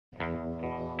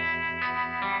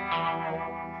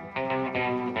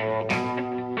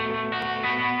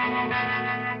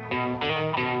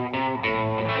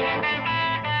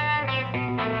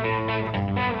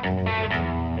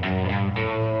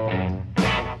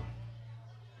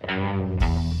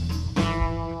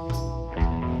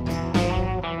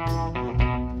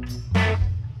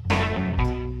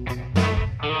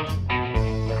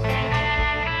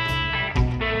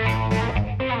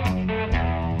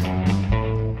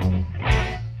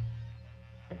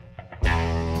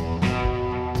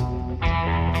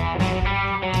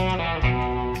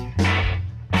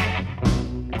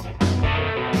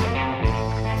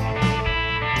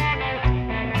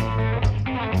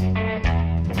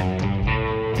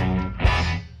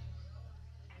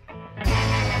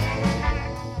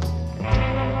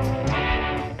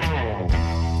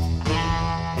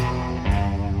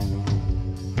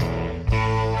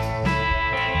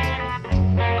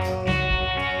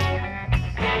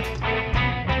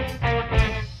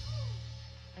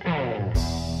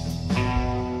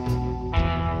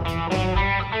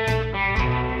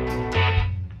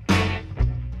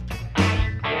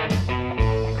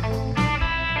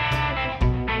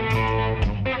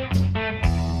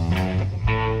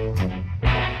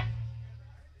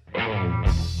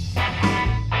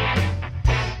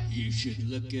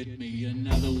Look at me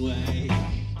another way.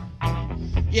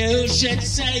 You should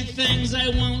say things I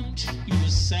want you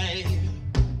to say.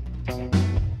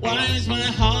 Why is my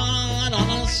heart on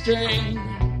a string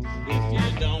if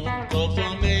you don't go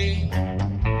for me?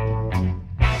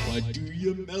 Why do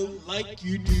you melt like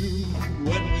you do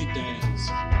when we dance,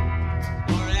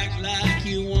 or act like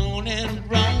you wanted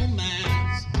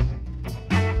romance?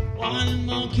 One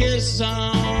more kiss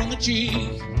on the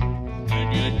cheek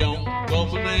and you don't go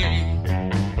for me.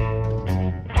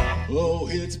 Oh,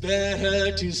 it's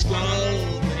better to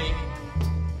scold me,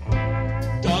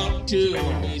 talk to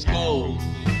me scoldly,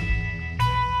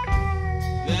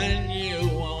 then you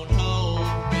won't hold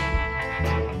me,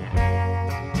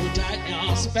 to tighten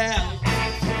your spell.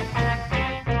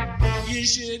 You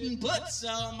shouldn't put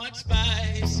so much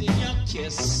spice in your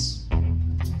kiss,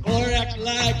 or act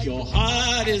like your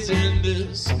heart is in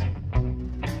this.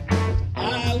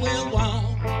 I will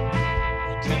want,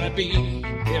 what can I be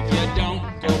if you don't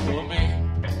go for me?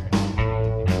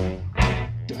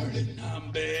 Darling,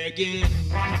 I'm begging,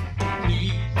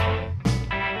 please.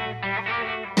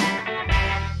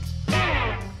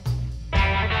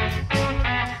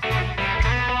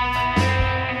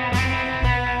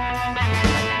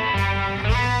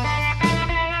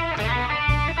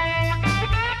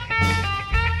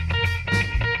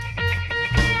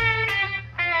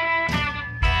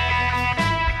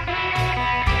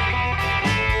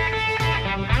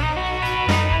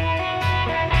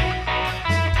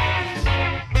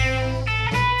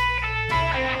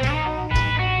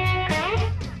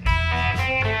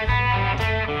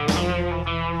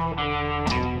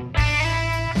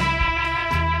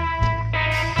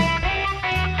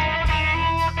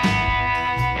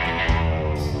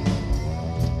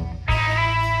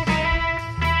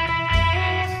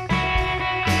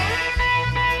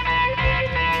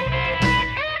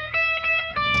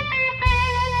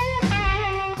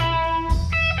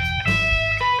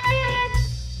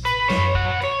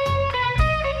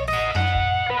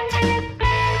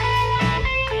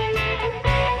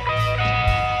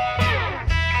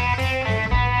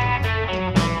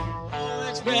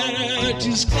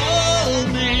 To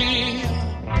scold me,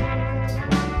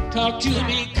 talk to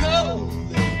me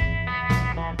coldly,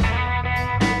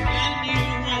 and you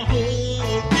won't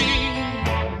hold me,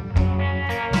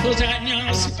 'cause I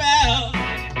know spell.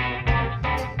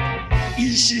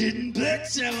 You shouldn't put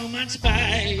so much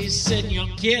spice in your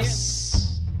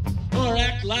kiss, or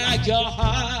act like your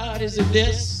heart is in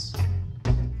this.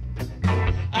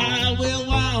 I will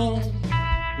want,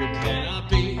 what can I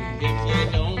be if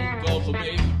you don't go for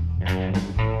me?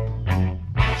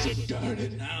 So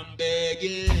darling, I'm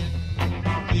begging,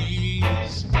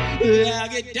 please, I'll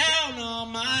get down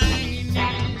on my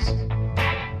knees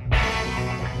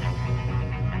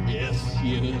if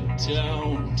you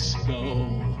don't go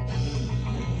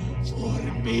for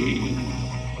me.